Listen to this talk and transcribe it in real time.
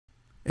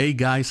Hey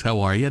guys,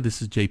 how are you?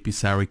 This is JP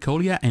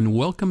Saricolia, and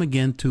welcome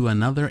again to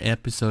another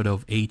episode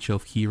of Age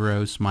of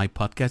Heroes, my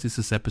podcast. This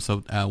is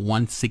episode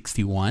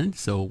 161,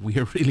 so we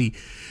are really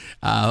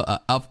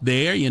up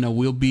there. You know,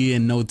 we'll be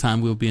in no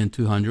time, we'll be in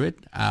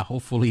 200,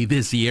 hopefully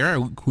this year,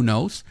 who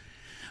knows.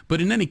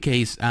 But in any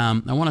case,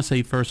 I want to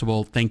say, first of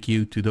all, thank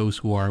you to those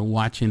who are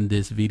watching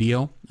this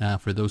video,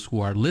 for those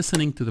who are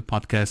listening to the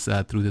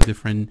podcast through the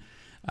different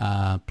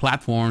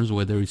platforms,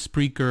 whether it's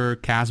Spreaker,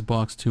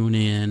 CastBox,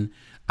 TuneIn,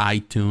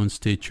 iTunes,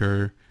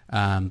 Stitcher,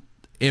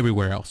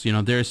 everywhere else. You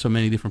know, there's so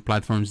many different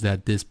platforms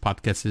that this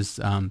podcast is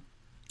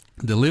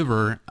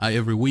deliver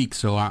every week.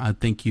 So I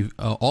thank you,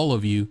 all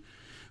of you,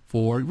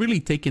 for really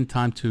taking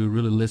time to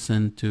really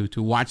listen,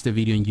 to watch the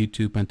video on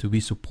YouTube, and to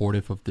be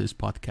supportive of this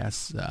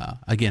podcast.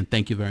 Again,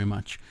 thank you very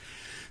much.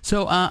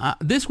 So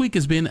this week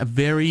has been a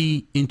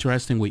very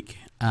interesting week.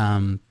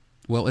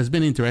 Well, it's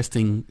been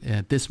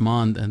interesting this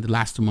month and the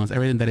last 2 months.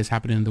 Everything that is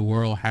happening in the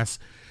world has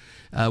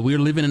we're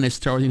living in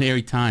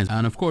extraordinary times.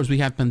 And of course, we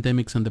had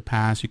pandemics in the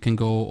past. You can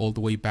go all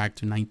the way back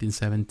to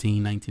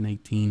 1917,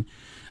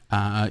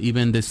 1918.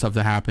 Even this stuff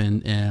that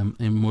happened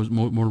in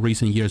more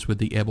recent years with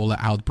the Ebola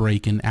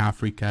outbreak in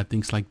Africa,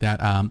 things like that,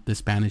 the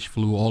Spanish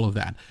flu, all of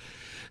that.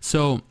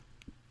 So,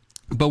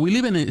 but we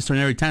live in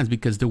extraordinary times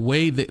because the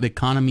way the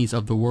economies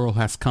of the world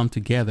has come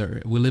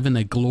together, we live in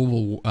a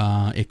global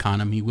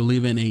economy. We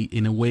live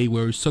in a way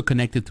where we're so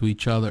connected to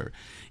each other.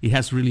 It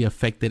has really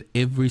affected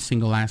every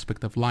single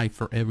aspect of life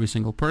for every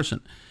single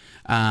person.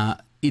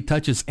 It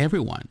touches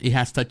everyone. It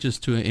has touches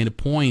to in a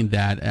point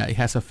that it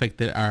has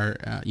affected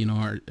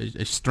our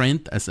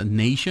strength as a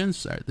nation,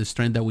 the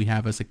strength that we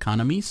have as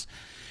economies.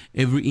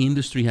 Every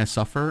industry has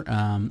suffered.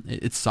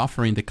 It's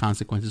suffering the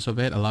consequences of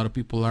it. A lot of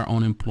people are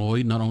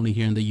unemployed, not only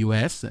here in the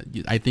U.S.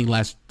 I think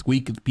last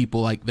week,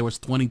 there was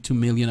 22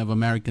 million of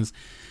Americans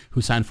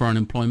who signed for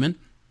unemployment.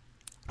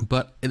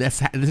 But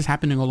this is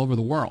happening all over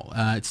the world.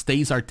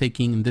 States are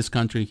taking, in this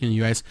country, in the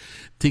U.S.,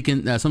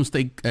 some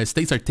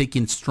states are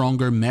taking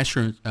stronger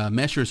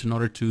measures in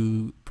order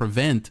to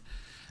prevent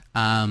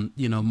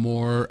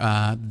more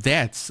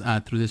deaths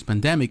through this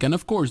pandemic. And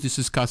of course, this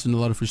is causing a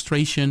lot of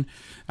frustration.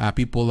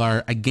 People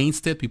are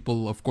against it.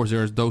 People, of course,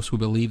 there are those who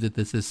believe that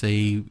this is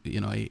a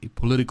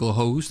political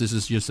hoax. This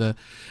is just a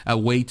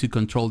way to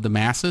control the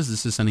masses.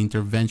 This is an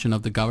intervention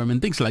of the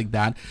government, things like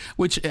that,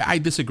 which I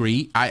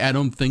disagree. I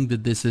don't think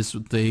that this is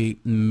the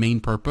main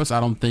purpose. I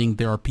don't think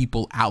there are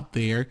people out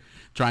there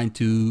trying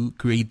to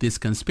create this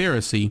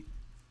conspiracy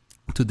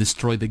to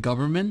destroy the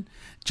government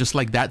just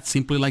like that,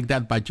 simply like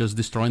that, by just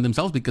destroying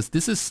themselves, because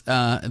this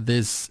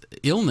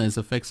illness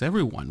affects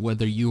everyone,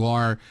 whether you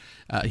are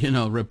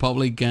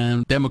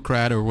Republican,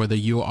 Democrat, or whether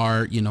you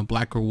are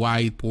black or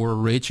white, poor or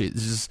rich.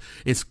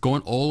 It's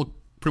going all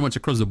pretty much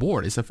across the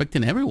board. It's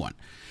affecting everyone,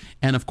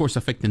 and of course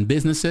affecting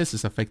businesses.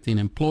 It's affecting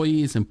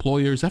employees,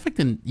 employers,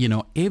 affecting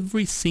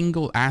every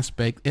single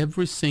aspect,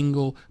 every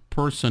single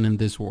person in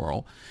this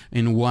world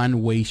in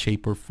one way,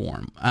 shape, or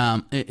form.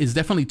 It's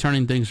definitely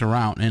turning things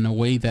around in a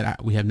way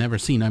that we have never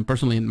seen. And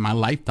personally, in my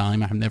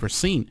lifetime, I have never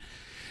seen.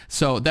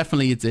 So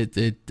definitely,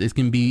 it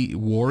can be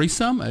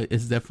worrisome.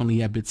 It's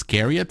definitely a bit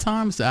scary at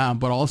times,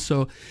 but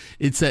also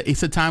it's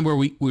a time where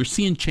we're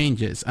seeing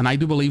changes, and I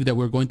do believe that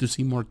we're going to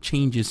see more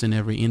changes in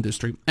every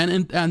industry.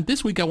 And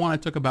this week, I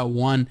want to talk about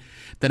one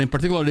that in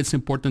particular is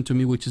important to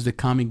me, which is the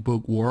comic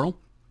book world.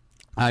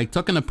 I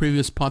talked in a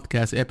previous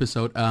podcast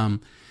episode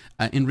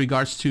in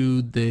regards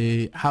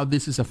to how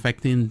this is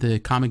affecting the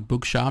comic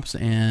book shops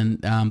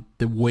and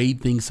the way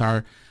things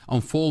are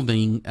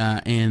unfolding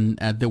and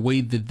the way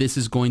that this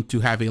is going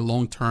to have a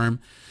long-term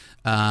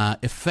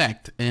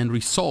effect and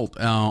result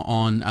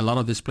on a lot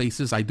of these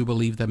places. I do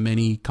believe that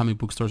many comic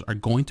book stores are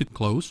going to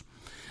close.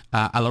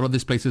 A lot of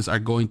these places are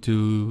going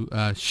to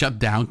shut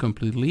down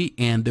completely,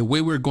 and the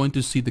way we're going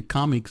to see the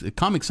comics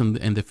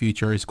in the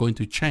future is going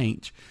to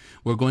change.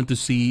 We're going to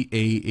see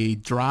a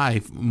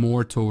drive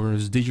more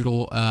towards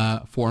digital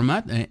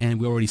format, and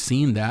we're already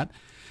seeing that.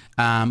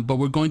 But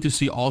we're going to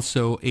see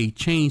also a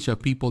change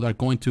of people that are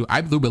going to, I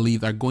do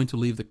believe, are going to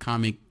leave the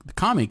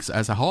comics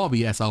as a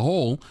hobby, as a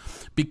whole,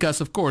 because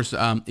of course,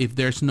 if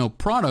there's no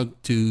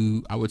product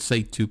to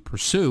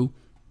pursue,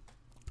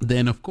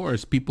 then of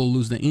course people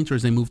lose the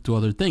interest, they move to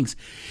other things.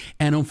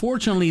 And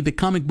unfortunately, the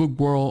comic book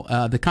world,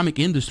 the comic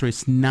industry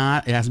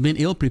has been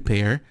ill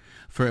prepared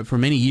for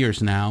many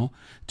years now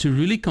to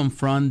really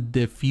confront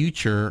the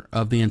future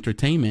of the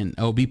entertainment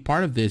or be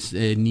part of this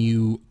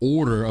new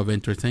order of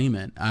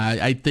entertainment.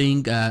 I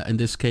think in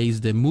this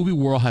case, the movie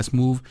world has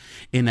moved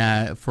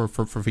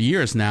for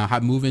years now,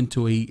 have moved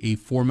into a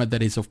format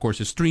that is, of course,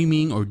 a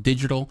streaming or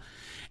digital.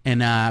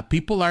 And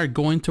people are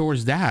going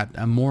towards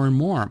that more and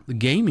more.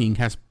 Gaming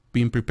has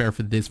been prepared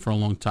for this for a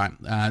long time.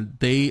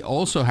 They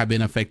also have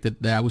been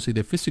affected, I would say,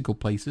 the physical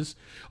places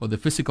or the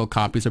physical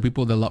copies are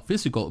people that love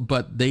physical,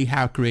 but they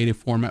have created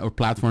format or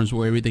platforms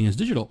where everything is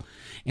digital,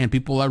 and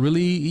people are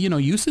really,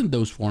 using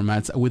those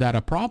formats without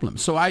a problem.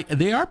 So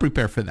they are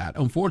prepared for that.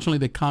 Unfortunately,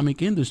 the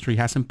comic industry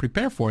hasn't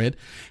prepared for it,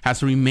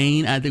 has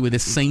remained with the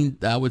same,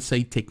 I would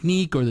say,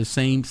 technique or the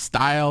same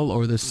style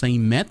or the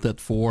same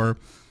method for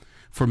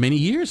for many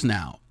years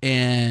now.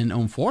 And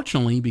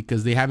unfortunately,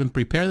 because they haven't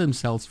prepared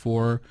themselves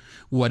for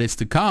what is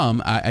to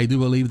come, I do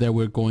believe that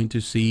we're going to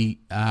see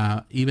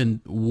a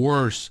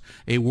worse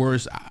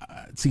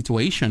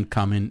situation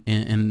coming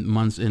in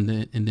months in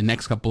the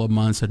next couple of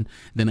months and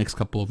the next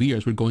couple of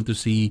years. We're going to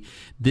see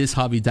this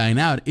hobby dying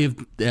out if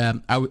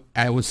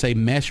I would say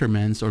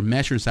measurements or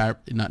measures are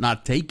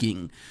not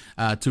taking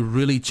to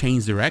really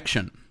change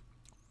direction.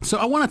 So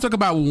I want to talk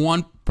about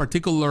one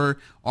particular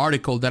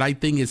article that I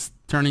think is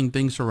turning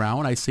things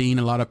around. I've seen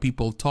a lot of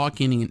people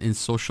talking in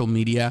social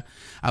media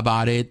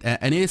about it,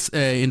 and it's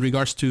in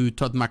regards to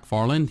Todd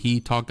McFarlane. He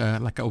talked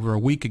like over a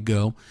week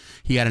ago.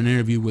 He had an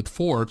interview with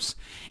Forbes,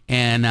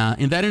 and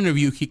in that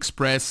interview, he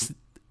expressed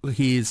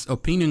his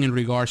opinion in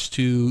regards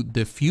to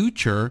the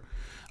future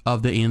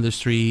of the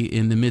industry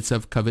in the midst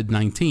of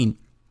COVID-19.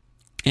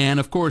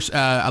 And of course,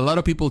 a lot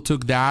of people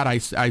took that.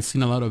 I've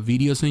seen a lot of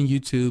videos on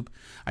YouTube.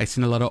 I've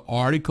seen a lot of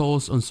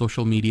articles on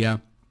social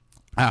media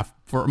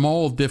from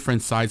all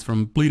different sites,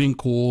 from Bleeding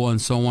Cool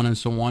and so on and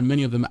so on.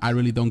 Many of them I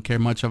really don't care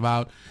much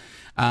about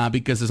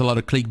because there's a lot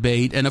of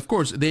clickbait. And of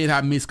course, they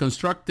have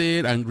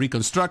misconstructed and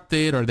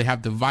reconstructed, or they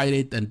have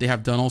divided, and they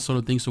have done all sort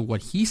of things to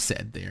what he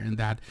said there in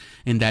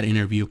that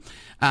interview.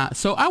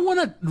 So I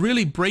want to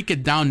really break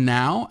it down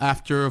now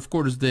after, of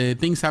course, the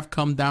things have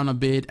come down a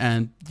bit,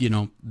 and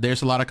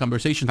there's a lot of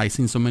conversations. I've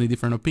seen so many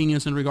different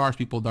opinions in regards.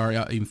 People that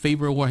are in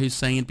favor of what he's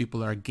saying,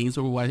 people that are against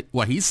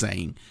what he's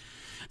saying.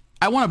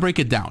 I want to break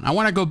it down. I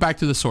want to go back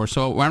to the source.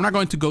 So I'm not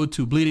going to go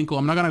to Bleeding Cool.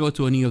 I'm not going to go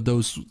to any of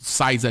those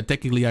sites that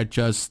technically are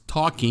just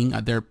talking.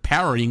 They're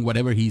parroting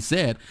whatever he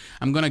said.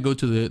 I'm going to go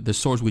to the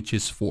source, which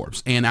is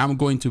Forbes. And I'm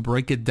going to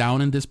break it down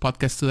in this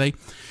podcast today.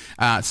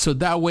 So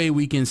that way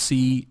we can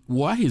see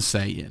what he's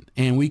saying.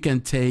 And we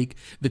can take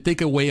the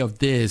takeaway of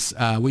this.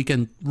 We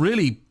can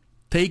really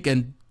take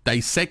and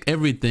dissect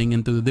everything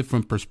into the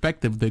different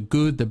perspective, the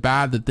good, the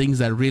bad, the things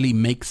that really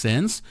make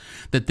sense,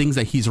 the things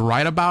that he's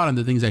right about, and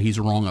the things that he's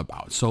wrong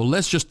about. So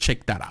let's just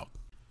check that out.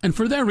 And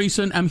for that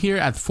reason, I'm here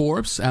at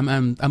Forbes. I'm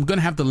going to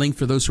have the link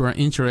for those who are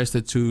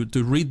interested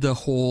to read the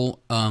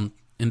whole,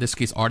 in this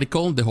case,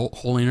 article, the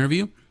whole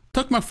interview.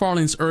 Todd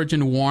McFarlane's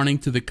urgent warning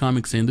to the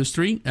comics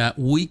industry.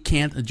 We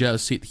can't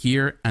just sit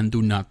here and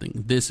do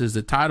nothing. This is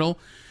the title.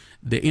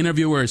 The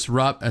interviewer is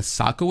Rob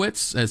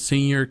Salkowitz, a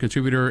senior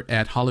contributor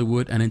at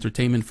Hollywood and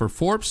Entertainment for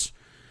Forbes.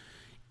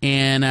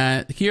 And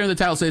here the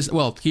title says,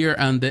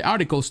 and the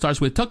article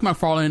starts with Todd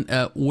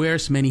McFarlane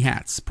wears many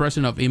hats.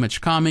 President of Image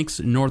Comics,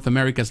 North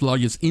America's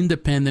largest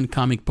independent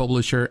comic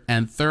publisher,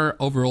 and third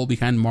overall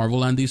behind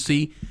Marvel and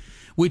DC,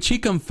 which he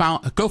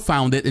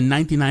co-founded in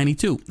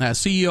 1992.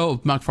 CEO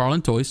of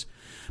McFarlane Toys,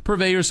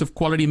 purveyors of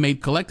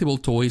quality-made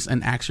collectible toys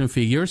and action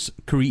figures,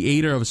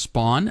 creator of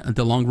Spawn,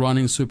 the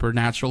long-running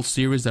supernatural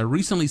series that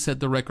recently set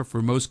the record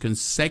for most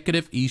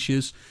consecutive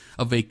issues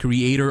of a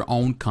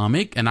creator-owned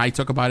comic, and I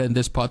talked about it in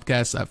this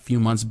podcast a few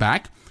months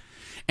back,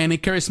 and a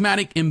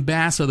charismatic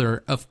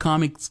ambassador of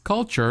comics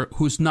culture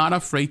who's not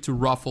afraid to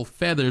ruffle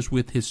feathers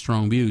with his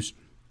strong views.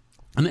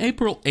 On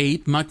April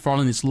 8th,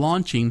 McFarlane is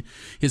launching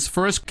his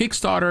first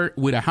Kickstarter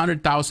with a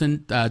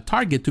 $100,000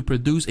 target to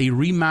produce a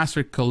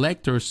remastered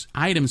collector's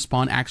item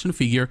Spawn action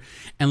figure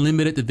and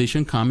limited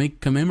edition comic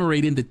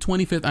commemorating the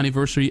 25th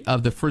anniversary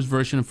of the first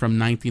version from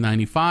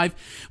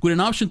 1995, with an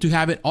option to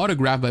have it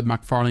autographed by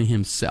McFarlane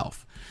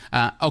himself.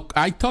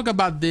 I talk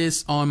about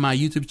this on my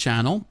YouTube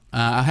channel.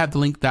 I have the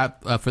link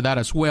for that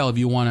as well if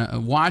you want to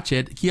watch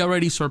it. He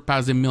already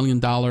surpassed $1 million.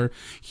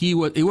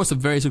 It was a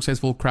very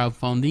successful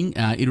crowdfunding.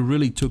 It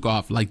really took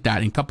off like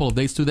that. In a couple of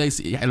days, 2 days,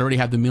 he already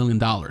had the $1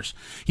 million.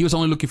 He was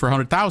only looking for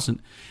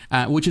 100,000,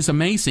 which is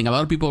amazing. A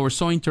lot of people were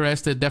so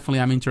interested.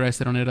 Definitely, I'm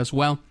interested on it as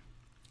well.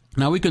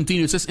 Now we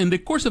continue. It says, in the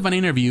course of an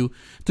interview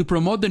to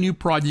promote the new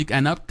project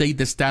and update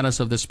the status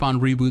of the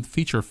Spawn reboot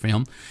feature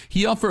film,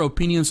 he offered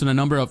opinions on a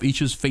number of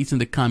issues facing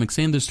the comics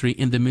industry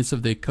in the midst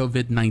of the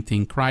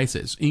COVID-19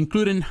 crisis,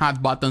 including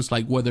hot buttons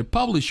like whether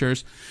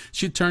publishers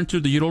should turn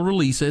to digital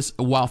releases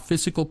while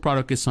physical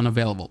product is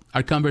unavailable.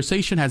 Our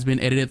conversation has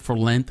been edited for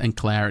length and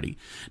clarity.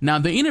 Now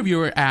the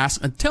interviewer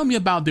asked, tell me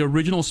about the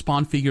original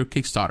Spawn figure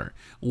Kickstarter.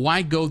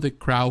 Why go the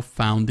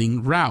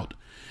crowdfunding route?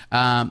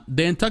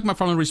 Then Todd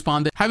McFarlane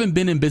responded, having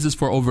been in business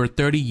for over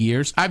 30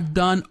 years, I've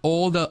done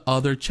all the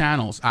other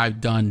channels. I've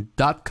done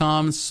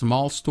 .coms,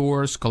 small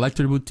stores,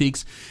 collector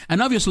boutiques,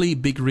 and obviously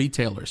big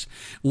retailers.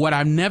 What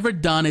I've never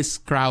done is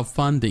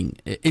crowdfunding.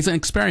 It's an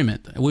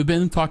experiment. We've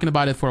been talking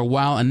about it for a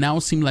while, and now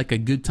it seemed like a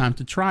good time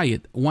to try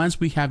it. Once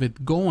we have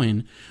it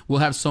going, we'll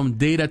have some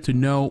data to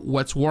know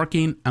what's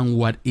working and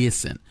what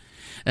isn't.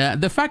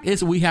 The fact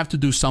is we have to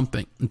do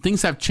something.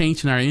 Things have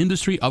changed in our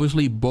industry,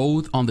 obviously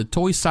both on the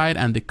toy side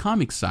and the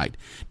comic side.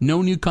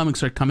 No new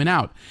comics are coming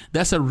out.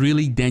 That's a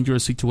really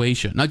dangerous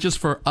situation, not just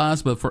for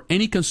us, but for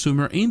any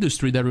consumer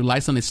industry that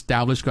relies on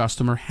established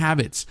customer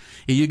habits.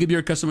 If you give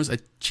your customers a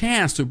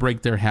chance to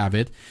break their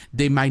habit,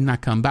 they might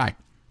not come back.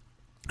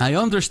 I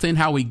understand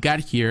how we got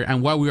here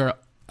and why we are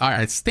are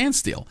at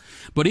standstill.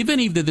 But even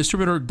if the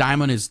distributor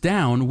diamond is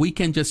down, we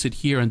can just sit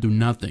here and do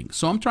nothing.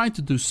 So I'm trying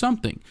to do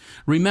something.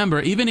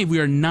 Remember, even if we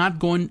are not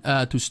going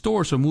to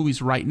stores or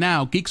movies right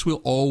now, geeks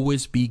will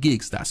always be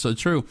geeks. That's so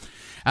true.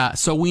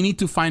 So we need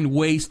to find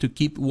ways to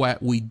keep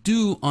what we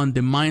do on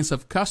the minds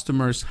of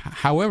customers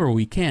however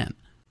we can.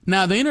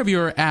 Now, the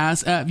interviewer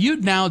asks,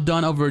 you've now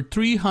done over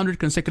 300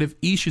 consecutive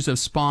issues of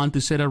Spawn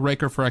to set a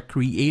record for a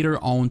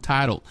creator-owned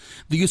title.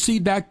 Do you see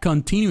that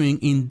continuing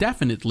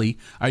indefinitely?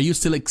 Are you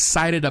still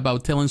excited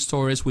about telling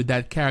stories with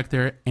that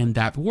character and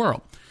that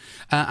world?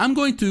 I'm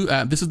going to,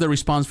 this is the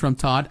response from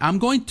Todd, I'm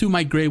going to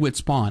migrate with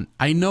Spawn.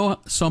 I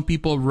know some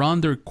people run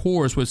their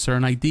course with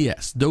certain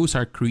ideas. Those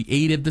are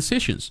creative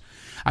decisions.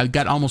 I've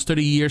got almost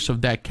 30 years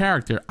of that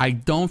character. I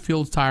don't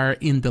feel tired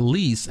in the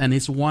least, and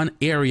it's one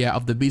area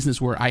of the business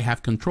where I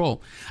have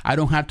control. I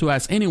don't have to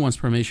ask anyone's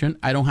permission.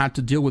 I don't have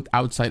to deal with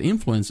outside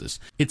influences.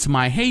 It's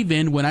my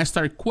haven when I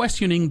start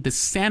questioning the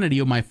sanity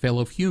of my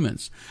fellow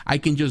humans. I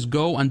can just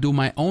go and do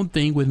my own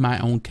thing with my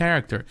own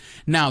character.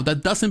 Now,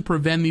 that doesn't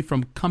prevent me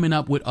from coming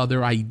up with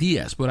other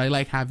ideas, but I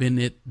like having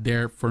it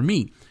there for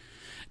me.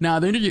 Now,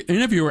 the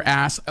interviewer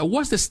asks,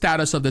 what's the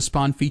status of the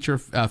Spawn feature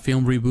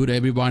film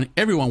reboot?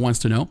 Everyone wants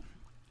to know.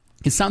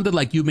 It sounded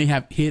like you may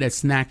have hit a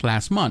snag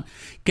last month.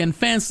 Can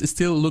fans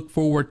still look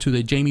forward to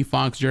the Jamie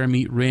Foxx,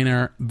 Jeremy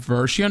Renner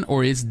version,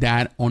 or is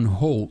that on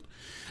hold?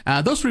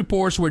 Those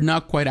reports were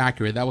not quite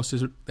accurate. That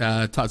was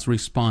Todd's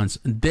response.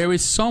 There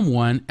is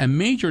someone, a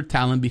major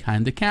talent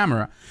behind the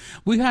camera.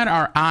 We had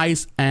our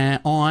eyes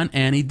on,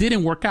 and it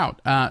didn't work out.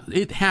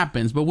 It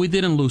happens, but we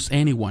didn't lose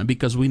anyone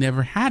because we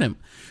never had him.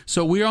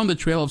 So we're on the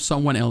trail of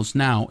someone else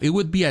now. It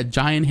would be a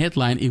giant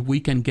headline if we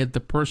can get the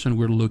person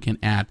we're looking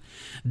at.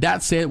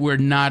 That said, we're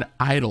not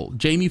idle.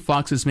 Jamie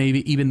Foxx is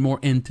maybe even more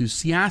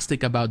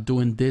enthusiastic about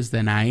doing this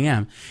than I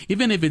am.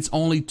 Even if it's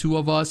only two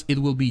of us, it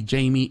will be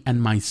Jamie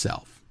and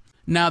myself.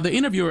 Now, the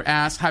interviewer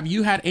asks, have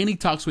you had any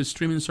talks with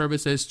streaming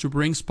services to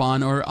bring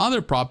Spawn or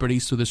other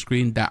properties to the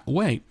screen that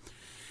way?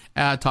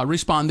 Todd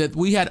responded,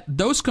 we had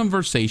those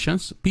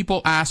conversations.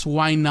 People ask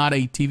why not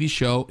a TV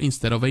show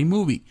instead of a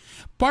movie.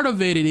 Part of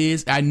it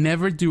is I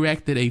never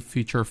directed a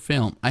feature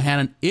film. I had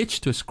an itch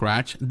to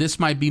scratch. This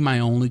might be my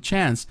only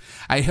chance.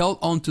 I held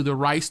on to the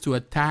rights to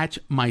attach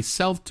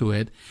myself to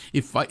it.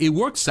 If it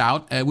works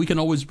out, we can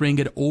always bring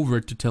it over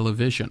to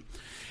television.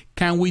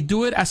 Can we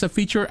do it as a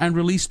feature and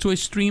release to a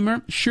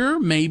streamer? Sure,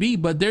 maybe,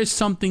 but there's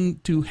something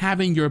to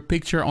having your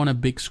picture on a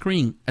big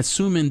screen,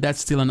 assuming that's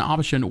still an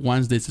option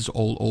once this is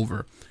all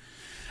over.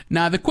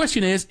 Now, the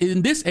question is,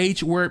 in this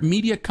age where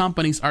media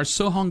companies are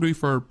so hungry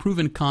for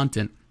proven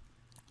content,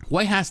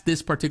 why has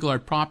this particular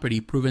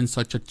property proven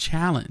such a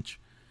challenge?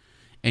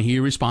 And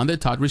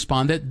Todd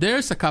responded,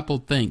 there's a couple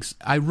things.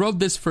 I wrote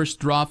this first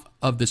draft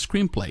of the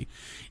screenplay.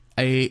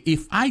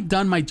 If I'd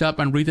done my job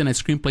and written a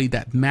screenplay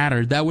that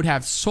mattered, that would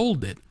have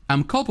sold it.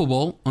 I'm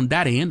culpable on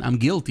that end. I'm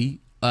guilty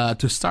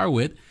to start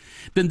with.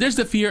 Then there's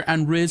the fear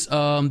and risk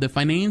the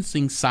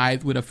financing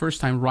side with a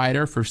first-time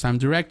writer, first-time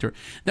director.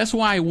 That's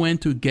why I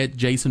went to get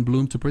Jason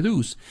Blum to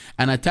produce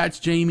and attach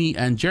Jamie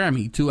and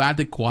Jeremy to add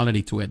the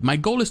quality to it. My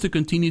goal is to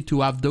continue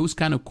to have those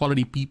kind of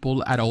quality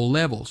people at all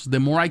levels. The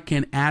more I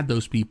can add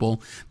those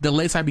people, the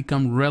less I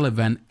become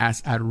relevant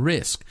as at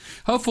risk.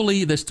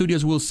 Hopefully, the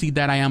studios will see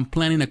that I am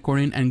planning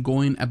according and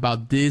going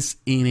about this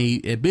in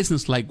a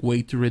business-like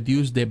way to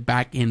reduce the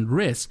back-end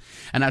risk.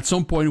 And at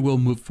some point, we'll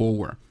move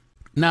forward.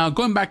 Now,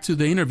 going back to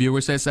the interview where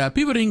it says,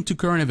 pivoting to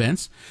current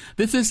events,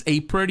 this is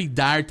a pretty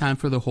dire time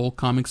for the whole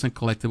comics and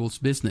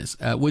collectibles business,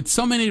 with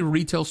so many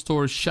retail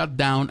stores shut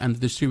down and the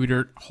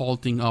distributor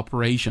halting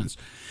operations.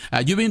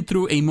 You've been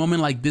through a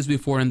moment like this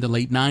before in the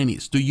late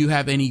 90s. Do you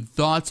have any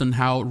thoughts on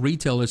how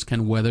retailers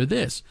can weather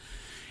this?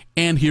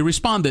 And he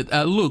responded,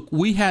 look,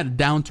 we had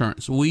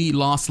downturns. We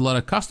lost a lot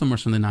of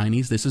customers in the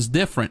 90s. This is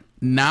different.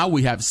 Now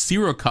we have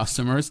 0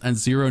 customers and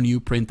 0 new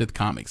printed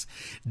comics.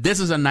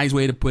 This is a nice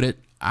way to put it.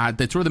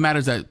 The truth of the matter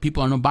is that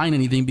people are not buying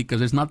anything because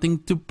there's nothing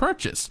to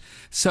purchase.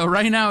 So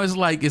right now it's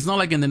not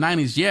like in the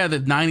 90s. Yeah, the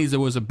 90s there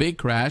was a big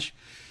crash,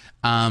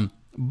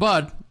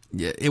 but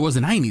it was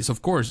the 90s,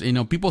 of course.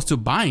 People still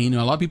buying.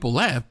 A lot of people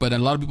left, but a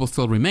lot of people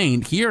still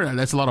remained. Here,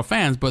 there's a lot of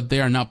fans, but they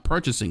are not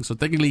purchasing. So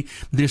technically,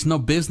 there's no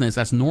business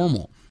as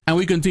normal. And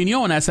we continue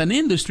on. As an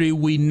industry,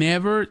 we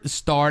never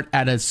start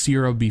at a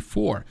 0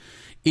 before.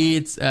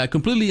 It's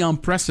completely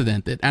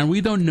unprecedented, and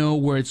we don't know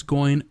where it's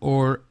going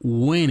or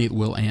when it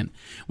will end.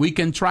 We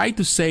can try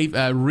to save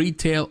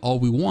retail all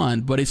we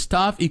want, but it's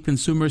tough if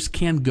consumers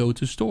can't go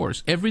to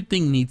stores.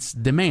 Everything needs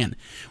demand.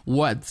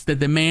 What's the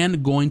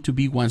demand going to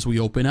be once we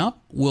open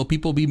up? Will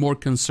people be more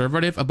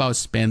conservative about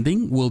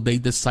spending? Will they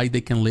decide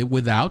they can live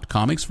without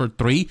comics for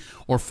 3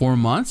 or 4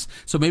 months?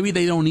 So maybe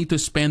they don't need to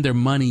spend their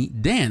money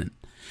then.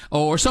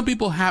 Or some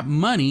people have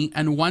money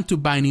and want to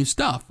buy new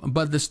stuff,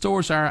 but the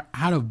stores are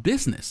out of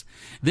business.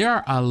 There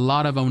are a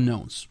lot of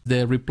unknowns.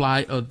 The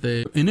reply of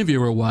the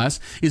interviewer was,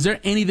 is there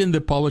anything the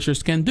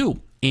publishers can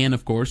do? And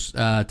of course,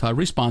 Todd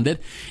responded,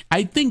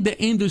 I think the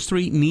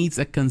industry needs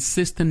a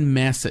consistent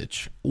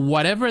message.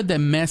 Whatever the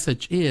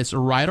message is,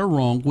 right or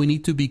wrong, we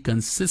need to be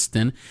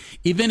consistent,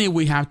 even if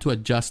we have to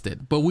adjust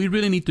it. But we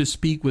really need to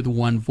speak with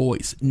one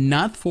voice,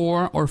 not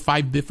 4 or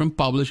 5 different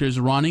publishers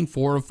running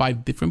 4 or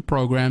 5 different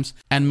programs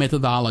and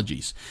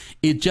methodologies.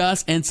 It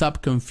just ends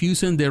up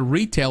confusing the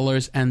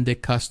retailers and the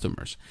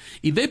customers.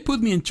 If they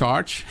put me in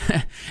charge,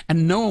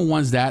 and no one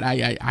wants that,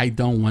 I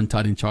don't want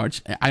Todd in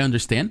charge. I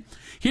understand.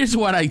 Here's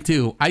what I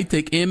do. I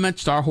take Image,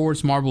 Star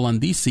Wars, Marvel,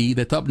 and DC,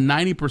 the top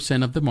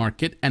 90% of the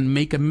market, and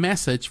make a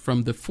message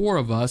from the 4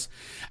 of us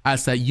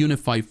as a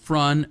unified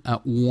front,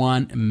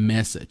 one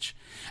message.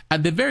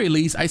 At the very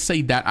least, I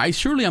say that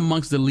surely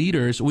amongst the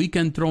leaders, we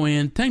can throw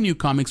in 10 new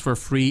comics for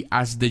free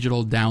as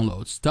digital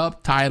downloads,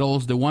 top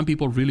titles, the one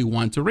people really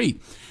want to read.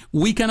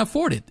 We can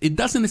afford it. It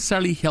doesn't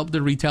necessarily help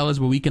the retailers,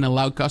 but we can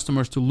allow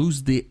customers to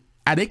lose the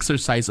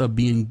exercise of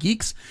being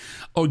geeks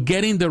or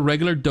getting the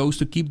regular dose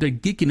to keep their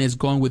geekiness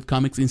going with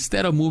comics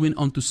instead of moving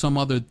on to some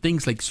other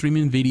things like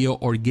streaming video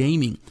or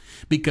gaming,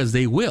 because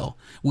they will.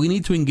 We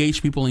need to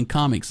engage people in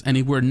comics, and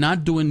if we're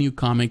not doing new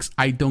comics,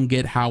 I don't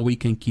get how we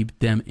can keep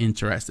them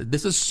interested.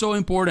 This is so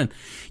important.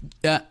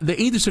 The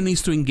industry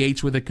needs to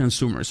engage with the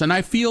consumers, and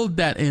I feel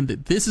that, and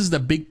this is the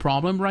big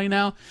problem right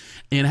now,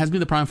 and it has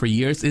been the problem for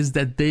years, is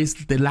that there's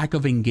the lack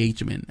of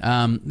engagement.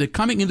 The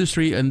comic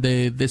industry and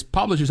these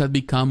publishers have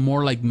become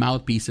more like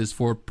mouthpieces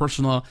for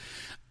personal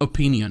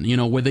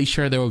opinion, where they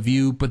share their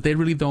view, but they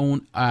really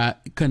don't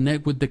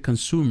connect with the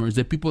consumers,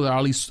 the people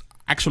that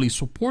actually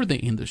support the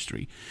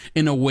industry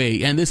in a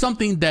way. And there's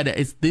something that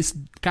is this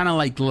kind of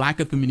like lack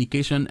of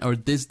communication or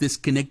this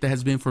disconnect that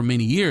has been for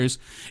many years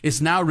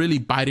is now really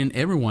biting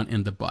everyone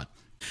in the butt.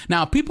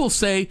 Now, people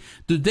say,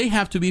 do they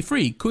have to be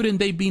free? Couldn't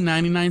they be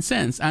 99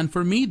 cents? And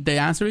for me, the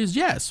answer is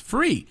yes,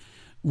 free.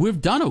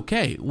 We've done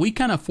okay. We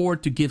can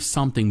afford to give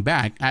something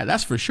back.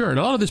 That's for sure. A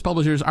lot of these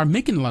publishers are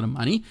making a lot of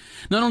money,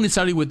 not only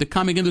necessarily with the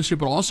comic industry,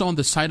 but also on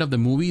the side of the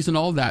movies and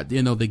all that,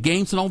 the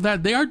games and all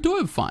that. They are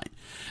doing fine.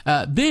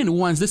 Then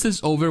once this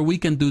is over, we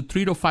can do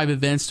 3 to 5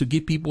 events to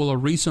give people a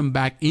reason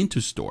back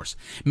into stores.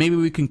 Maybe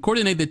we can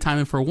coordinate the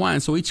timing for one,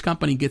 so each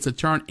company gets a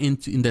turn in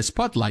the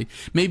spotlight.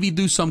 Maybe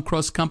do some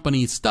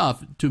cross-company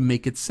stuff to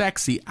make it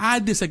sexy. I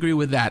disagree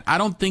with that. I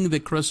don't think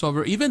the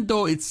crossover, even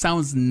though it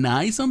sounds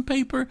nice on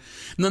paper,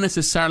 not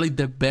necessarily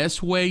the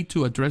best way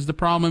to address the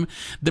problem.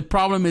 The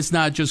problem is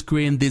not just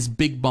creating these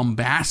big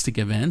bombastic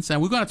events,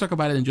 and we're going to talk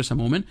about it in just a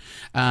moment.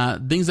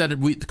 Things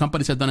that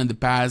companies have done in the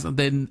past,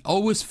 then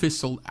always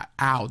fizzle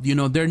out.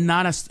 They're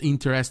not as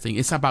interesting.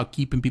 It's about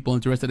keeping people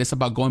interested. It's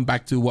about going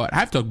back to what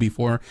I've talked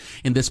before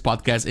in this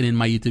podcast and in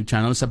my YouTube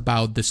channel. It's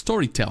about the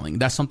storytelling.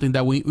 That's something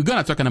that we're going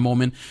to talk in a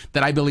moment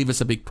that I believe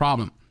is a big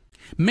problem.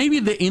 Maybe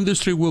the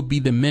industry will be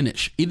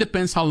diminished. It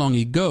depends how long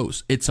it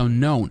goes. It's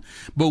unknown.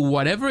 But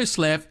whatever is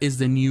left is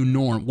the new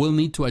norm. We'll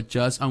need to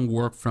adjust and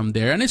work from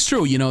there. And it's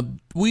true,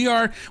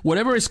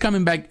 whatever is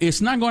coming back, it's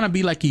not going to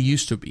be like it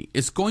used to be.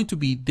 It's going to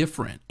be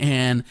different.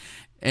 And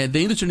the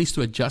industry needs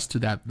to adjust to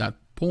that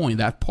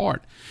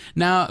part.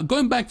 Now,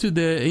 going back to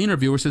the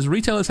interview, where it says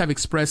retailers have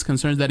expressed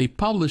concerns that if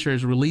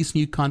publishers release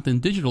new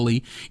content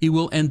digitally, it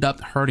will end up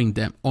hurting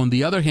them. On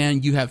the other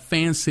hand, you have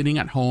fans sitting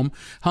at home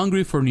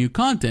hungry for new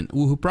content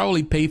who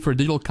probably pay for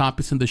digital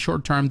copies in the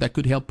short term that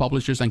could help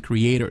publishers and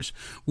creators.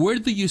 Where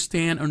do you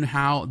stand on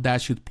how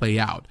that should play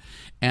out?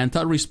 And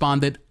Todd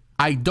responded,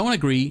 I don't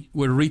agree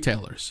with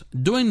retailers.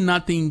 Doing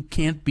nothing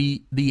can't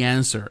be the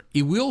answer.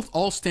 If we'll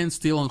all stand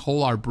still and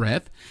hold our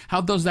breath,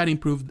 how does that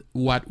improve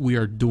what we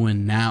are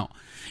doing now?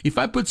 If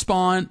I put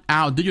Spawn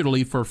out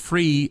digitally for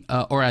free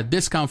or at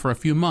discount for a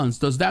few months,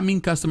 does that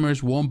mean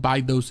customers won't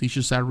buy those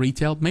issues at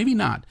retail? Maybe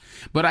not.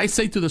 But I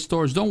say to the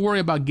stores, don't worry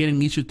about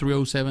getting issue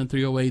 307,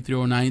 308,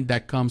 309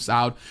 that comes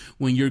out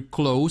when you're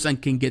closed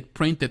and can get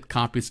printed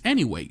copies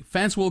anyway.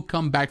 Fans will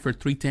come back for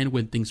 310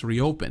 when things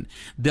reopen.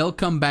 They'll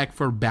come back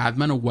for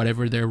Batman or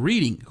whatever they're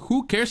reading.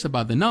 Who cares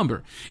about the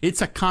number?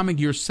 It's a comic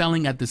you're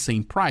selling at the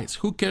same price.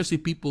 Who cares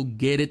if people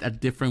get it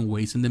at different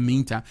ways in the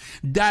meantime?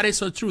 That is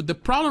so true. The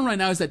problem right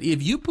now is that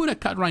if you put a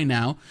cut right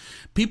now,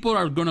 people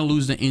are going to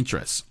lose the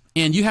interest.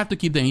 And you have to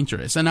keep the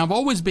interest. And I've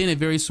always been a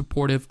very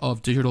supportive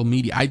of digital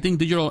media. I think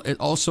digital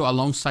also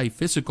alongside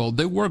physical,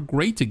 they work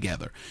great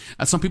together.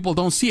 Some people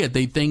don't see it.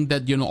 They think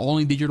that,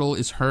 only digital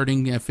is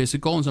hurting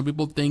physical. And some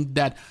people think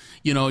that,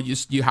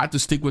 you have to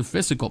stick with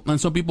physical. And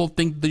some people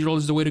think digital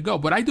is the way to go.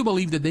 But I do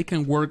believe that they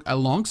can work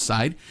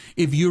alongside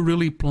if you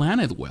really plan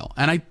it well.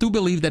 And I do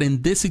believe that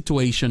in this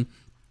situation,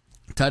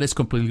 Todd is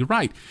completely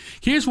right.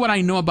 Here's what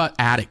I know about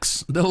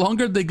addicts. The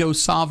longer they go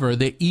sober,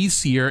 the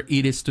easier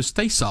it is to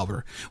stay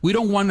sober. We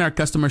don't want our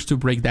customers to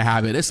break the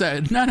habit. It's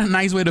not a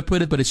nice way to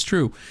put it, but it's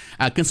true.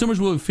 Consumers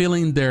will be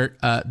filling their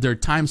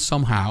time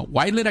somehow.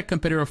 Why let a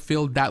competitor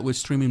fill that with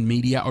streaming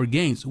media or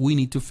games? We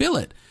need to fill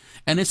it.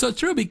 And it's so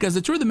true, because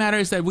the truth of the matter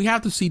is that we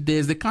have to see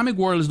this. The comic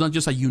world is not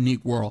just a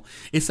unique world.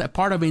 It's a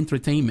part of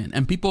entertainment,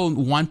 and people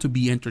want to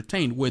be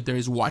entertained, whether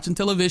it's watching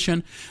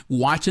television,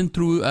 watching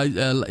through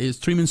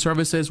streaming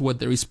services,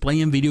 whether it's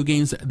playing video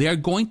games. They are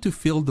going to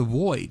fill the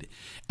void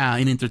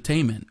in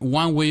entertainment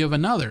one way or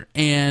another.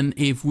 And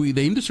if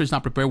the industry is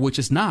not prepared, which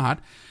is not,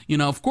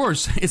 of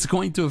course, it's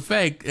going to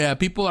affect,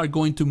 people are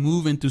going to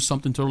move into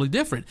something totally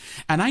different.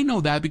 And I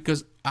know that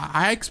because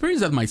I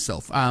experienced that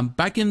myself.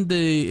 Back in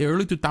the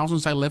early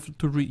 2000s, I left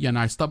to read, and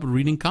I stopped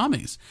reading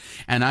comics,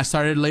 and I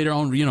started later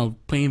on,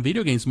 playing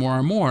video games more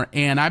and more.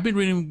 And I've been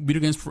reading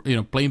video games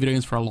playing video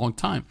games for a long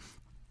time.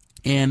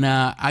 And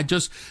I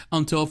just,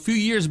 until a few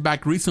years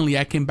back, recently,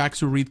 I came back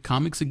to read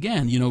comics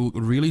again,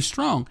 really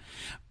strong.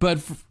 But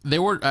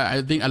there were,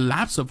 I think, a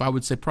lapse of, I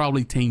would say,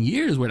 probably 10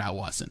 years where I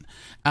wasn't.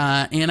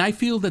 And I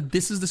feel that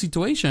this is the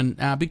situation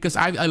because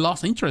I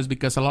lost interest,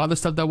 because a lot of the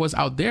stuff that was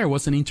out there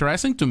wasn't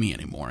interesting to me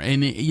anymore.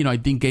 And, I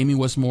think gaming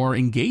was more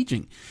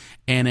engaging,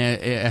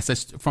 and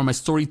from a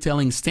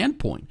storytelling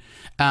standpoint.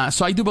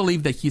 So I do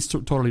believe that he's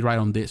totally right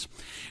on this.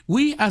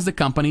 We, as the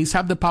companies,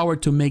 have the power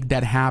to make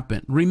that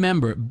happen.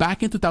 Remember,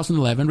 back in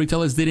 2011,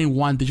 retailers didn't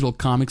want digital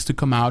comics to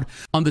come out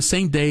on the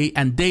same day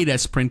and date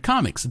as print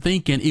comics,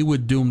 thinking it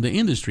would doom the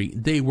industry.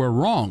 They were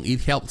wrong.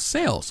 It helped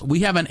sales.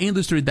 We have an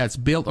industry that's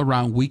built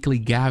around weekly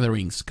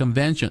gatherings,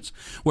 conventions,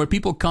 where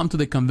people come to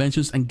the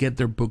conventions and get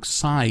their books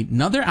signed,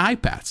 not their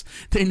iPads.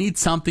 They need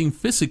something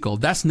physical.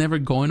 That's never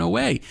going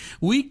away.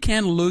 We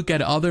can look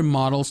at other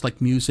models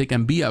like music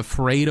and be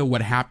afraid of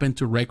what happened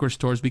to record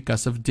stores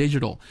because of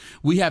digital.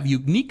 We have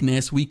uniqueness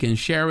we can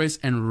share it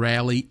and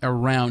rally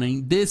around.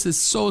 And this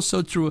is so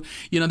true.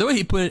 The way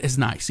he put it is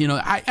nice.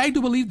 I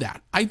do believe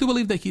that. I do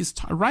believe that he's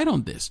right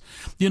on this.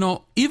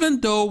 Even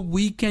though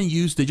we can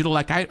use digital,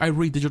 like I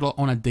read digital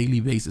on a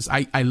daily basis.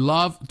 I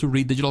love to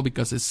read digital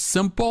because it's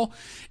simple.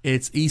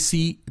 It's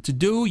easy to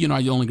do.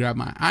 I only grab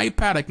my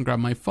iPad. I can grab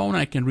my phone.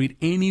 I can read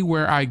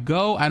anywhere I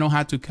go. I don't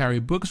have to carry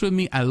books with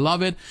me. I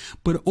love it.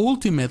 But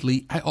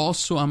ultimately, I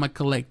also am a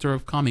collector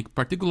of comics,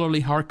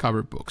 particularly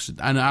hardcover books.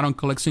 And I don't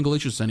collect single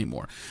issues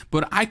anymore.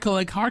 But I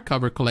collect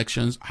hardcover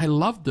collections. I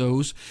love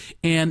those.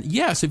 And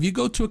yes, if you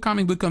go to a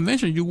comic book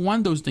convention, you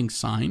want those things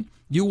signed.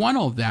 You want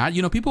all that.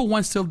 People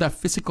want still that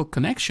physical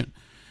connection.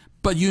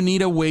 But you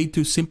need a way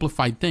to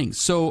simplify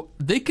things so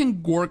they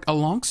can work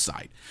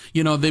alongside.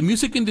 The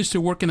music industry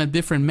work in a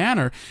different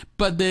manner,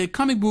 but the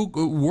comic book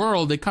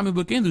world, the comic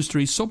book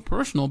industry is so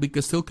personal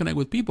because still connect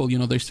with people.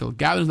 There's still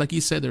gatherings, like you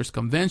said, there's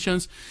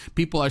conventions.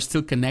 People are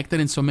still connected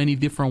in so many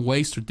different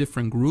ways through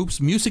different groups.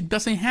 Music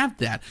doesn't have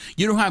that.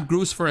 You don't have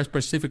groups for a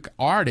specific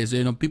artist.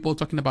 People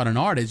talking about an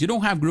artist. You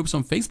don't have groups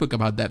on Facebook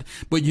about that,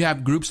 but you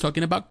have groups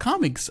talking about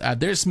comics.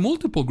 There's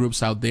multiple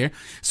groups out there.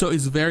 So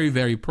it's very,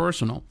 very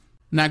personal.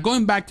 Now,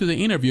 going back to the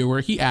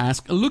interviewer, he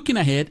asked, looking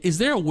ahead, is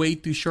there a way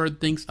to shore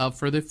things up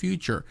for the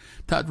future?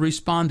 Todd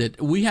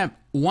responded, we have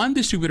one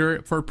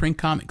distributor for print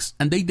comics,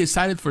 and they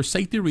decided for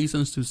safety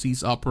reasons to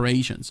cease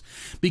operations.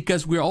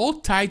 Because we're all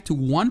tied to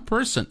one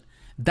person,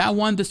 that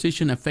one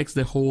decision affects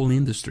the whole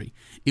industry.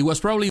 It was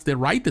probably the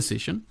right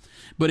decision,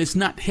 but it's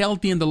not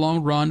healthy in the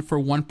long run for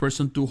one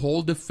person to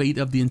hold the fate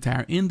of the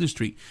entire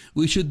industry.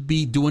 We should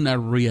be doing a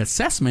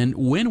reassessment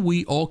when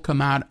we all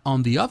come out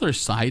on the other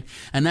side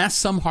and ask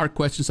some hard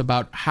questions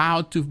about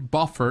how to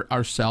buffer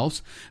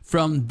ourselves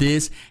from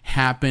this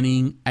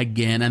happening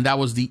again. And that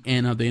was the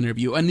end of the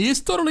interview. And it's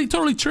totally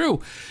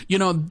true.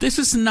 This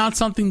is not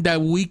something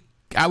that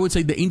I would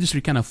say the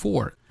industry can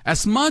afford.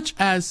 As much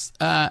as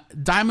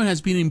Diamond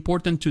has been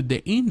important to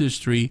the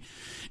industry,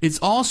 it's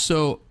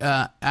also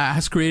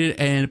has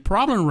created a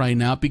problem right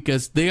now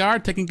because they are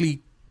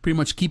technically pretty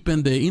much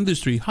keeping the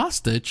industry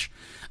hostage.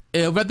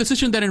 A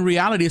decision that in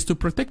reality is to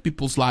protect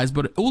people's lives,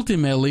 but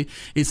ultimately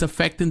it's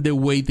affecting the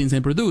way things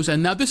are produced.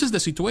 And now this is the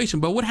situation.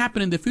 But what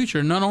happened in the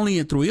future, not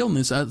only through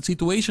illness, a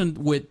situation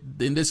with,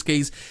 in this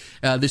case,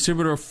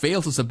 distributor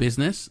fails as a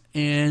business,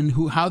 and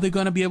how they're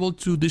going to be able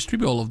to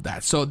distribute all of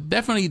that. So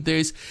definitely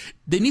there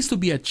needs to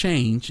be a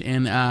change.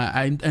 And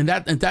in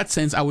that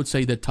sense, I would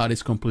say that Todd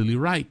is completely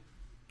right.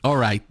 All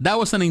right, that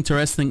was an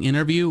interesting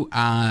interview.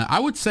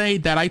 I would say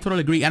that I totally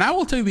agree. And I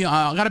will tell you,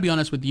 I got to be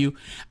honest with you,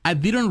 I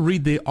didn't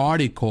read the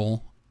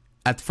article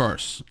at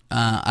first.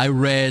 I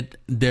read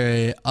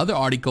the other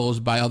articles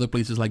by other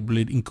places like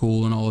Bleeding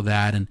Cool and all of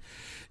that, and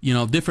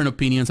different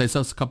opinions. I saw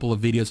a couple of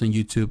videos on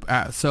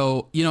YouTube.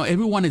 So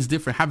everyone is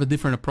different, have a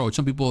different approach.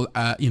 Some people,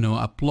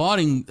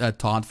 applauding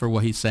Todd for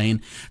what he's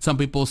saying. Some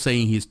people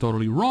saying he's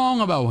totally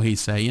wrong about what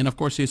he's saying. And of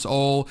course,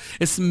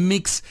 it's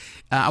mixed,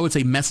 I would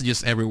say,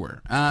 messages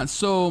everywhere.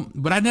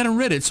 But I didn't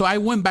read it. So I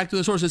went back to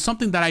the source. It's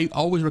something that I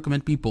always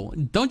recommend people.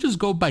 Don't just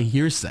go by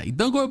hearsay.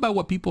 Don't go by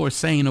what people are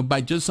saying or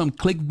by just some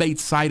clickbait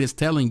site is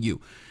telling you.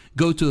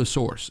 Go to the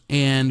source.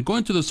 And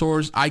going to the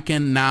source, I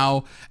can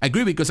now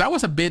agree because I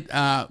was a bit,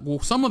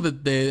 some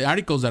of the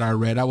articles that I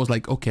read, I was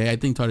like, okay, I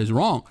think Todd is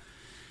wrong.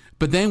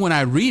 But then when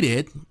I read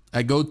it,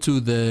 I go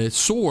to the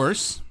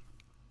source,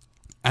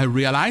 I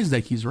realize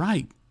that he's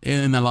right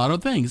in a lot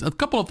of things. A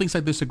couple of things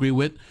I disagree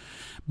with,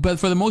 But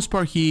for the most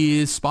part, he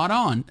is spot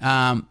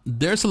on.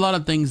 There's a lot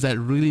of things that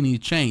really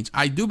need to change.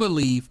 I do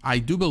believe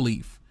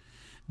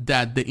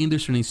that the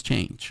industry needs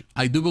change.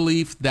 I do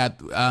believe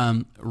that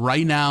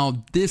right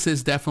now, this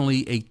is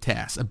definitely a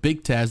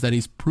big test that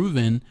is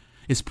proving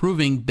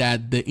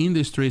that the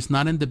industry is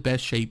not in the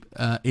best shape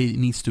it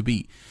needs to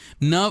be.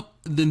 Not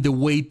in the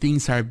way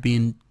things have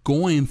been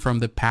going from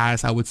the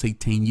past, I would say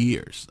 10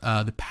 years,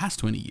 the past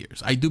 20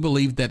 years. I do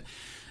believe that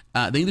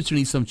the industry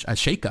needs a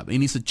shakeup. It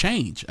needs a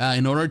change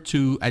in order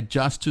to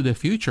adjust to the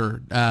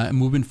future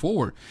moving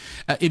forward.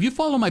 If you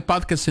follow my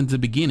podcast since the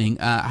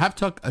beginning, I have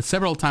talked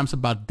several times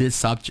about this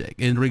subject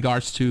in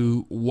regards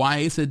to why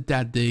is it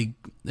that the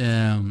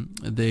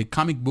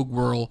comic book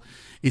world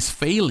is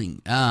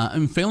failing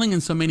and failing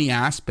in so many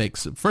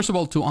aspects. First of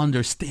all, to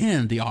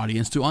understand the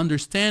audience, to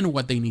understand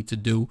what they need to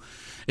do.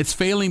 It's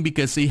failing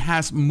because it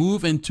has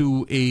moved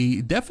into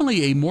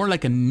definitely a more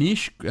like a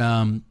niche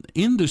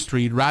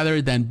industry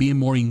rather than being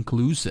more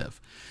inclusive.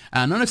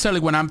 Not necessarily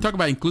when I'm talking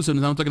about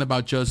inclusiveness, I'm talking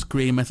about just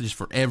creating messages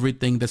for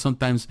everything that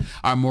sometimes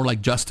are more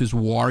like justice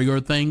warrior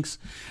things.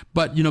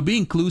 But, be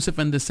inclusive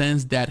in the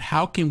sense that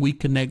how can we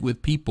connect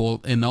with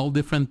people in all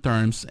different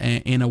terms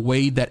in a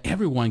way that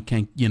everyone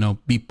can,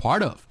 be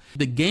part of.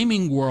 The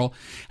gaming world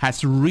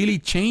has really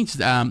changed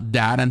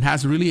that and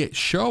has really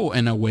shown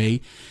in a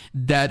way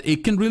that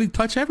it can really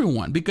touch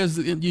everyone, because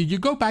you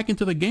go back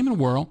into the gaming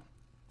world,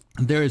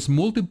 there is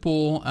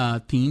multiple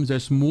teams,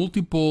 there's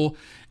multiple,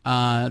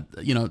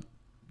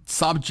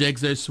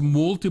 subjects, there's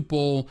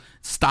multiple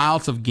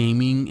styles of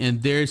gaming,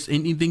 and there's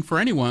anything for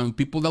anyone.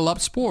 People that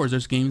love sports,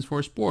 there's games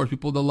for sports.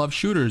 People that love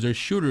shooters, there's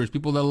shooters.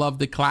 People that love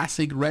the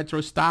classic retro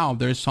style,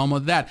 there's some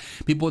of that.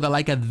 People that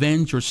like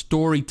adventure,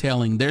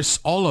 storytelling, there's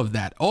all of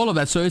that.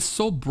 So it's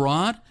so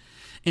broad,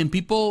 and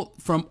people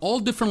from all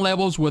different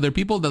levels, whether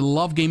people that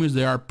love gamers,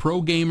 there are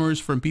pro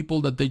gamers, from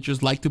people that they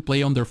just like to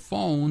play on their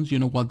phones,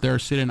 while they're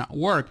sitting at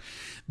work.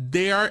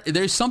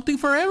 There's something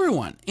for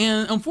everyone.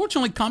 And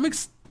unfortunately,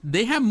 comics,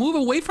 they have moved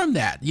away from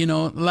that,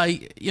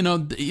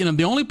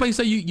 the only place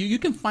that you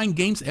can find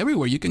games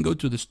everywhere. You can go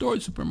to the store,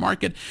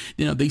 supermarket,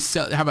 they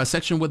have a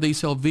section where they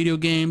sell video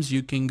games.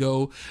 You can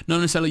go,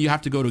 not necessarily you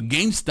have to go to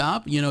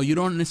GameStop, you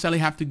don't necessarily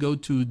have to go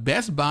to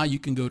Best Buy. You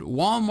can go to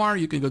Walmart,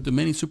 you can go to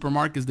many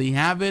supermarkets, they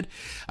have it.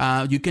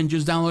 You can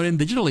just download it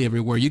digitally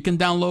everywhere. You can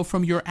download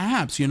from your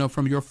apps,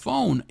 from your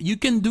phone. You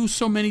can do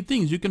so many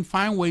things. You can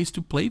find ways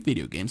to play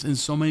video games in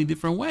so many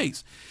different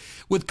ways.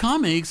 With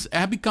comics, it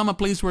have become a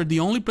place where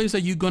the only place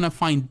that you're going to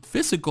find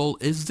physical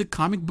is the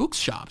comic book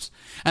shops.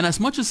 And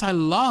as much as I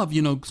love,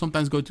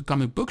 sometimes go to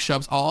comic book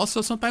shops, I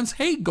also sometimes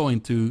hate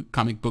going to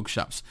comic book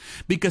shops,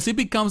 because it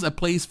becomes a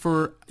place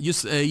for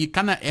just a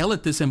kind of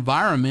elitist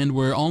environment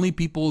where only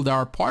people that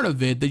are part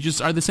of it, they just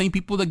are the same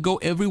people that go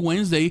every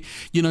Wednesday,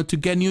 to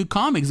get new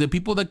comics. The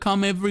people that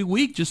come every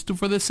week just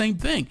for the same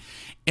thing.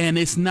 And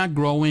it's not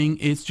growing.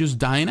 It's just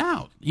dying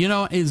out.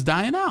 It's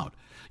dying out.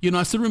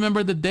 I still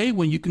remember the day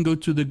when you can go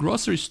to the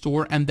grocery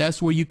store and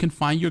that's where you can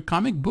find your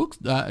comic books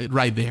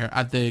right there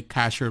at the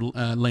cashier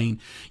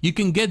lane. You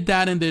can get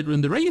that in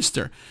the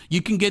register.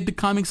 You can get the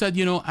comics at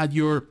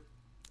your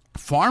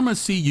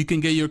pharmacy. You can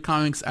get your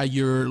comics at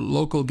your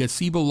local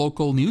gazebo,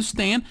 local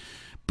newsstand.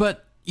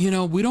 But we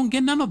don't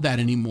get none of that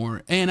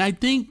anymore. And I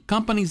think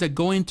companies that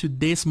go into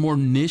this more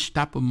niche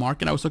type of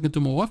market, I was talking to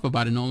my wife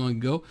about it not long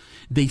ago,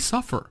 they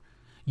suffer.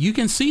 You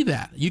can see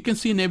that. You can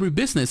see in every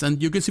business.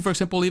 And you can see, for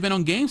example, even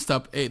on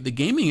GameStop, the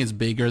gaming is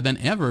bigger than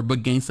ever,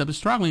 but GameStop is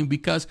struggling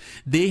because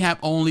they have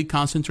only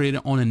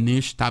concentrated on a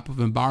niche type of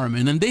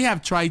environment. And they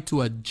have tried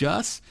to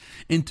adjust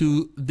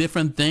into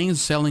different things,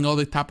 selling all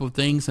the type of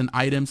things and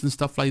items and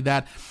stuff like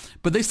that.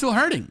 But they're still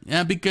hurting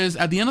because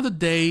at the end of the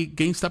day,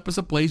 GameStop is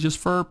a place just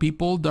for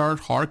people that are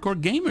hardcore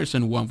gamers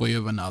in one way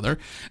or another.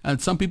 And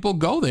some people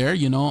go there,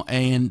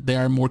 and they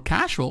are more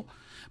casual.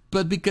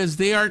 But because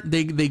they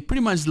pretty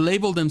much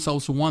label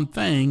themselves one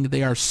thing,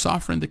 they are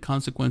suffering the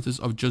consequences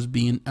of just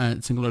being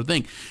a singular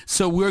thing.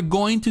 So we're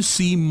going to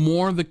see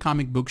more of the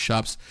comic book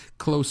shops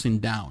closing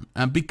down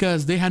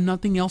because they have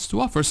nothing else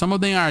to offer. Some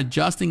of them are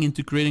adjusting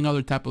into creating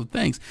other type of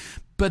things.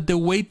 But the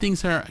way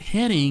things are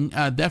heading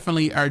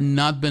definitely are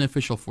not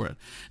beneficial for it.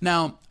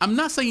 Now, I'm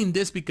not saying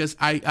this because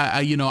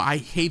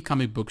I hate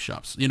comic book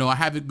shops. I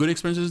have good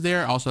experiences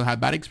there. I also have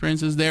bad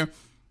experiences there.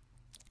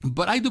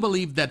 But I do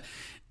believe that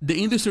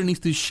the industry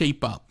needs to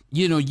shape up.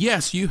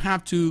 Yes, you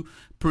have to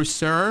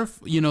preserve,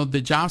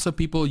 the jobs of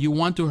people you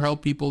want to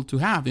help people to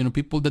have,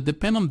 people that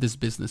depend on these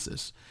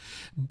businesses.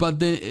 But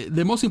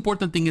the most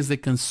important thing is the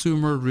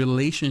consumer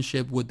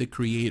relationship with the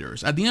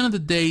creators. At the end of the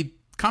day,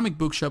 comic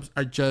book shops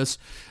are just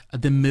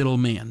the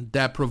middleman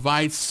that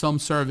provides some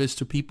service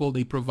to people.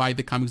 They provide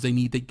the comics they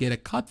need. They get a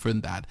cut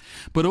from that.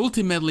 But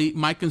ultimately,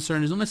 my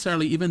concern is not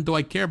necessarily, even though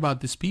I care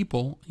about these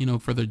people,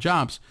 for their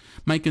jobs,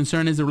 my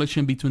concern is the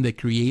relation between the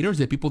creators,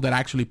 the people that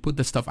actually put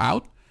the stuff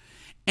out,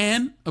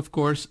 and of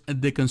course,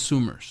 the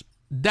consumers.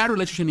 that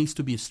relationship needs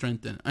to be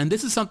strengthened. And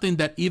this is something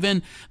that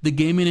even the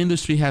gaming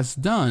industry has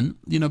done,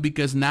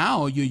 because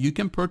now you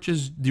can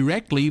purchase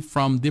directly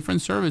from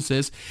different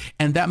services,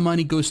 and that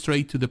money goes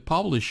straight to the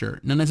publisher.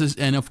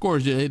 And of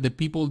course, the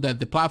people that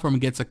the platform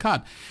gets a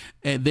cut,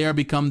 they are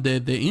become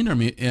the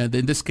intermediate,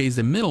 in this case,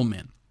 the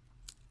middleman.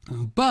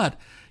 But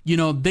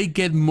they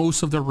get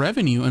most of the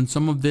revenue, and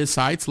some of the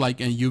sites like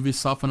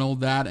Ubisoft and all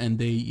that, and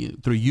they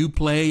through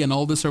Uplay and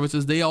all the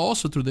services, they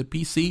also through the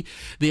PC,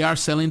 they are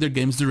selling their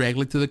games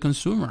directly to the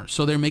consumer,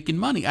 so they're making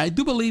money. I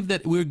do believe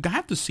that we're going to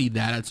have to see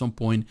that at some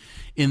point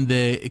in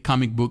the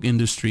comic book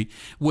industry,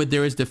 where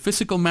there is the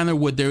physical manner,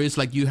 where there is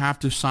like you have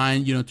to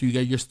sign, to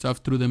get your stuff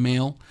through the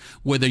mail,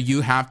 whether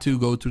you have to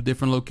go to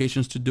different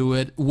locations to do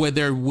it,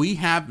 whether we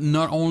have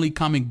not only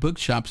comic book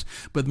shops,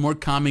 but more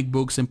comic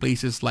books in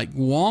places like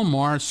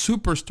Walmart,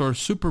 superstores,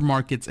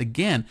 supermarkets.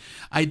 Again,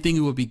 I think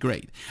it would be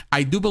great.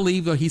 I do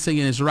believe what he's saying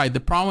is right. The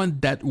problem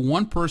that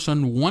one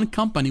person, one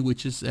company,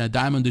 which is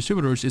Diamond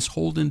Distributors, is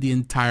holding the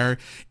entire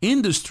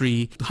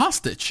industry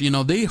hostage.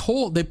 They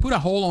put a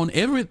hold on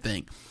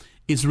everything.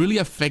 It's really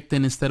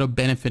affecting instead of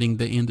benefiting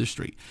the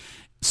industry.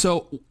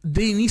 So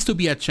there needs to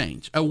be a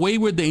change, a way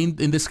where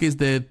in this case,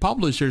 the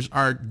publishers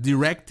are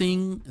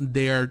directing,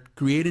 they're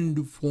creating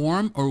new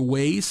form or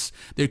ways,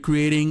 they're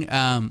creating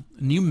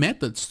new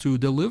methods to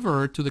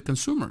deliver to the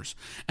consumers.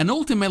 And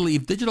ultimately,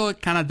 if digital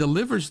kind of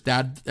delivers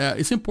that,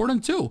 it's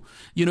important too.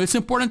 It's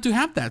important to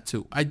have that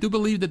too. I do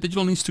believe that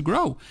digital needs to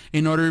grow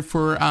in order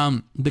for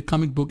the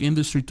comic book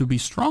industry to be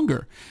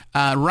stronger.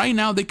 Right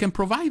now, they can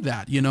provide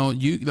that.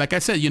 Like I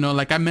said,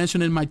 like I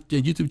mentioned in my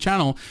YouTube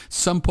channel,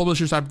 some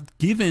publishers are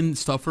giving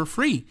stuff for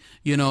free.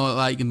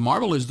 Like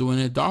Marvel is doing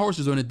it, Dark Horse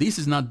is doing it, DC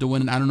is not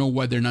doing it. I don't know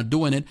why they're not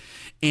doing it.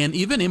 And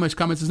even Image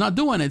Comics is not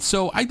doing it.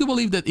 So I do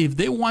believe that if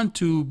they want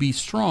to be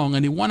strong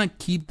and they want to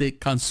keep the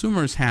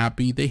consumers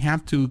happy, they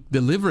have to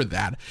deliver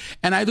that.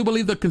 And I do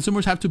believe that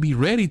consumers have to be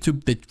ready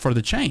for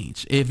the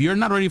change. If you're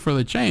not ready for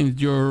the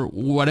change, your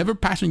whatever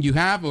passion you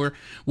have or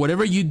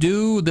whatever you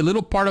do, the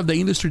little part of the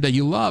industry that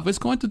you love, is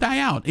going to die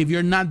out if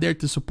you're not there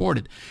to support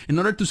it. In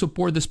order to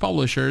support these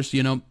publishers,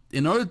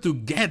 in order to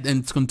get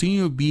and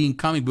continue being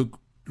comic book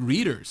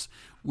readers,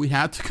 we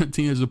have to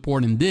continue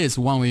supporting this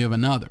one way or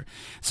another.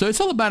 So it's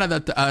all about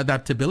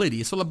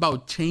adaptability. It's all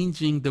about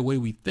changing the way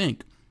we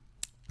think.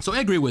 So I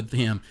agree with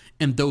him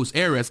in those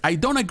areas. I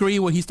don't agree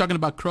when he's talking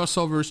about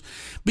crossovers,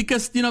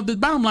 because, the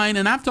bottom line,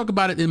 and I've talked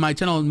about it in my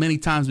channel many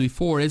times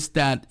before, is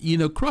that,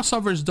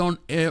 crossovers don't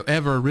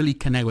ever really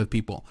connect with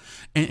people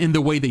in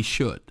the way they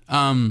should.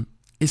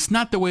 It's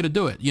not the way to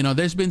do it.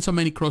 There's been so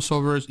many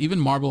crossovers. Even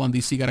Marvel and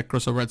DC got a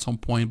crossover at some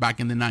point back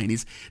in the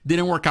 90s.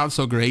 Didn't work out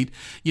so great.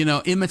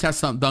 Image has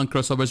done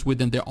crossovers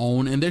within their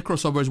own, and their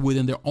crossovers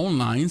within their own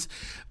lines.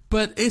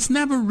 But it's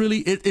never really,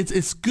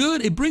 it's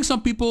good. It brings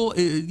some people,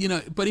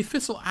 but it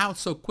fizzles out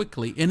so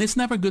quickly, and it's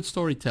never good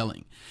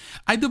storytelling.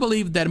 I do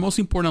believe that most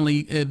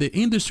importantly, the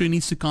industry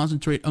needs to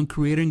concentrate on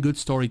creating good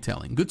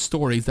storytelling, good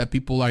stories that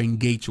people are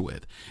engaged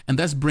with. And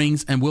that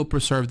brings and will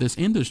preserve this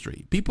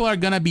industry. People are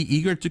going to be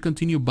eager to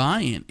continue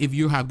buying if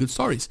you have good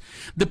stories.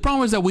 The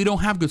problem is that we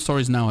don't have good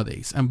stories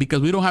nowadays. And because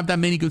we don't have that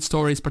many good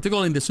stories,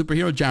 particularly in the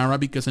superhero genre,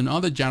 because in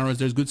other genres,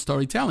 there's good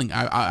storytelling.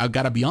 I've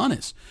got to be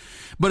honest.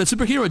 But the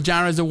superhero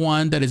genre is the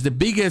one that is the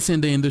biggest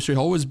in the industry,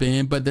 always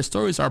been. But the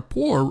stories are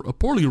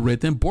poorly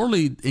written,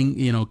 poorly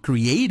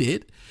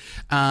created,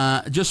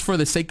 just for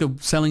the sake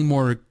of selling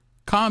more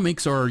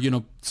comics, or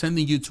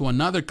sending you to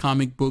another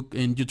comic book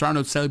and you're trying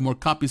to sell more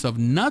copies of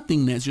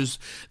nothingness, just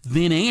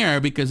thin air,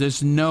 because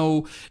it's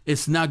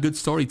not good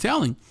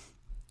storytelling.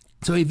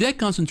 So if they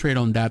concentrate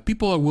on that,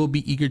 people will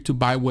be eager to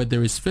buy,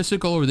 whether it's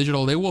physical or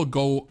digital. They will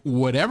go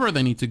whatever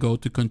they need to go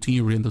to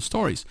continue reading the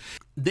stories.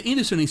 The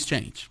industry needs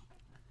change.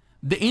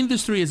 The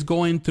industry is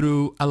going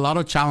through a lot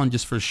of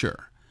challenges for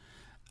sure.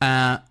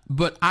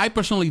 But I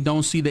personally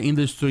don't see the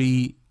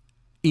industry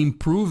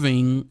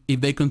improving if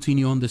they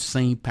continue on the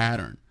same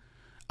pattern.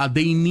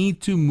 They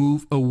need to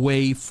move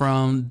away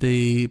from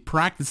the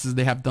practices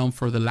they have done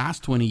for the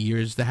last 20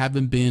 years that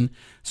haven't been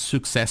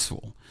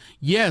successful.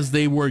 Yes,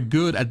 they were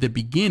good at the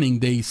beginning.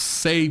 They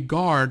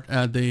safeguard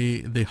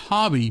the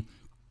hobby,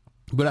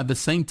 but at the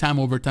same time,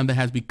 over time, that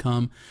has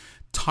become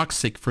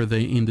toxic for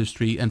the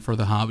industry and for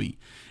the hobby.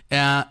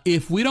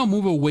 If we don't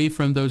move away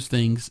from those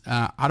things,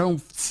 I don't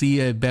see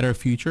a better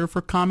future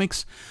for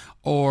comics,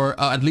 or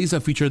at least a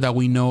future that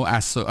we know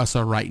as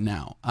of right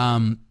now.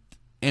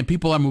 And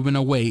people are moving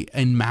away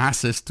in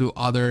masses to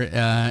other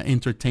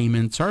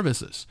entertainment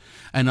services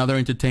and other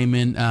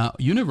entertainment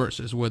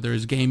universes, whether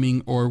it's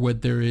gaming or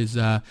whether it's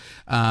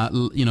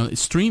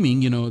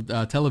streaming,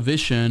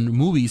 television,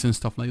 movies, and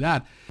stuff like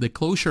that. The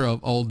closure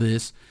of all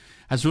this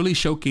has really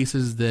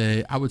showcases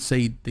the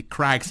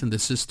cracks in the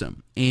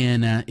system,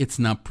 and it's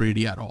not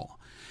pretty at all.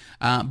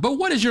 But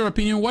what is your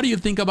opinion? What do you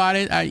think about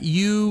it? Are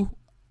you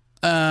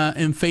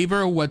in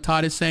favor of what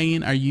Todd is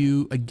saying? Are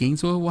you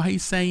against what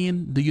he's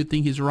saying? Do you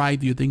think he's right?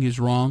 Do you think he's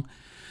wrong?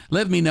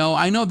 let me know.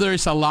 I know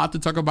there's a lot to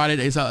talk about it.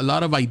 There's a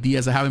lot of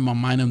ideas I have in my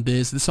mind on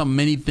this. There's so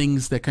many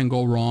things that can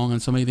go wrong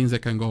and so many things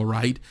that can go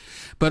right.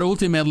 But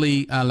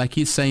ultimately, like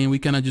he's saying, we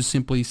cannot just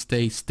simply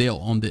stay still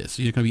on this.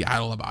 You're going to be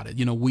idle about it.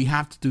 We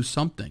have to do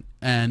something.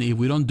 And if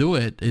we don't do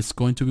it, it's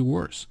going to be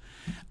worse.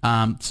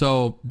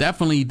 So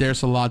definitely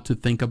there's a lot to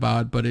think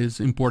about, but it's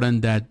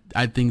important that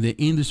I think the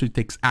industry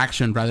takes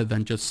action rather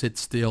than just sit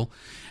still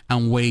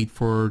and wait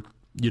for,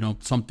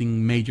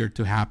 something major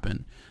to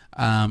happen.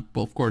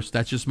 But of course,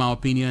 that's just my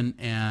opinion,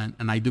 and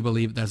I do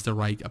believe that's the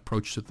right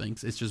approach to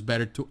things. It's just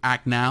better to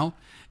act now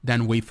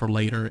than wait for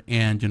later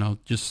and,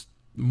 just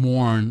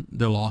mourn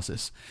the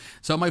losses.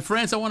 So my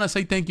friends, I want to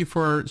say thank you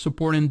for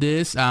supporting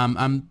this.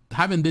 I'm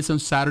having this on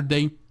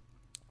Saturday.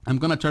 I'm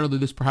going to try to do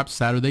this perhaps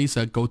Saturdays.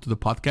 Go to the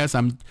podcast.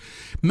 I'm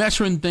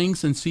measuring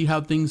things and see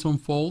how things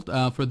unfold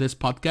for this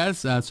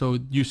podcast. So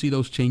you see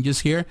those changes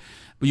here.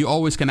 But you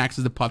always can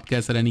access the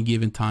podcast at any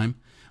given time.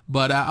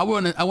 But I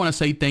want to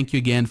say thank you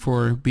again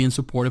for being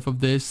supportive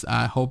of this.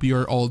 I hope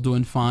you're all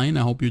doing fine.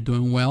 I hope you're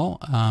doing well.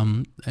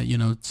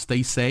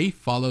 Stay safe.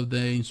 Follow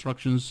the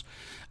instructions.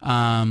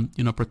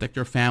 Protect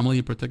your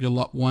family. Protect your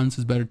loved ones.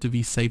 It's better to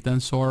be safe than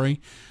sorry.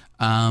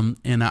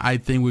 And I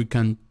think we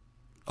can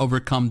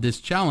overcome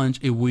this challenge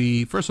if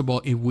we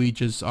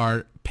just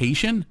are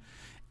patient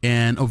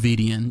and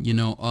obedient,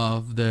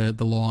 of the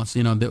laws.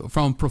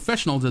 From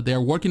professionals that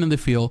they're working in the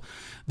field,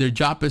 their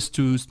job is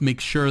to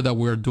make sure that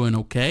we're doing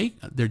okay.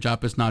 Their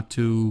job is not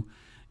to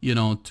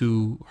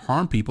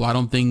harm people. I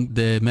don't think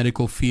the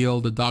medical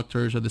field, the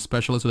doctors or the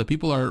specialists or the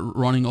people are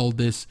running all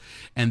this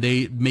and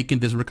they making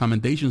these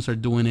recommendations are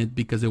doing it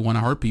because they want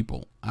to hurt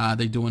people.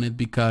 They're doing it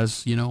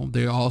because,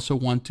 they also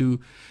want to,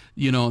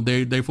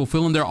 they're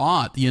fulfilling their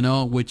ought,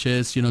 which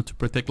is, to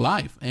protect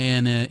life.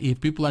 And if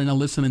people are not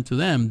listening to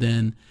them,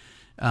 then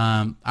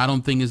I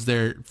don't think it's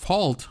their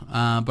fault.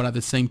 But at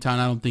the same time,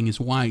 I don't think it's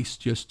wise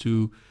just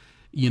to,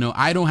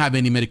 I don't have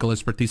any medical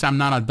expertise. I'm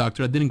not a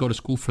doctor. I didn't go to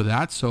school for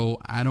that. So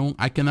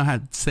I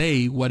cannot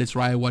say what is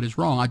right, what is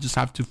wrong. I just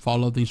have to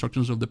follow the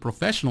instructions of the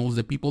professionals,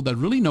 the people that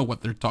really know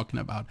what they're talking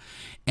about.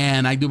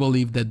 And I do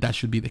believe that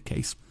should be the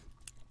case.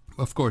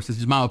 Of course, this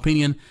is my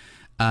opinion.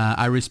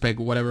 I respect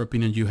whatever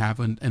opinion you have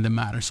in the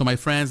matter. So my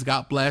friends,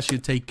 God bless you.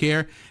 Take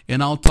care.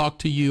 And I'll talk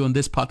to you on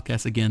this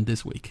podcast again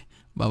this week.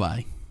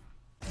 Bye-bye.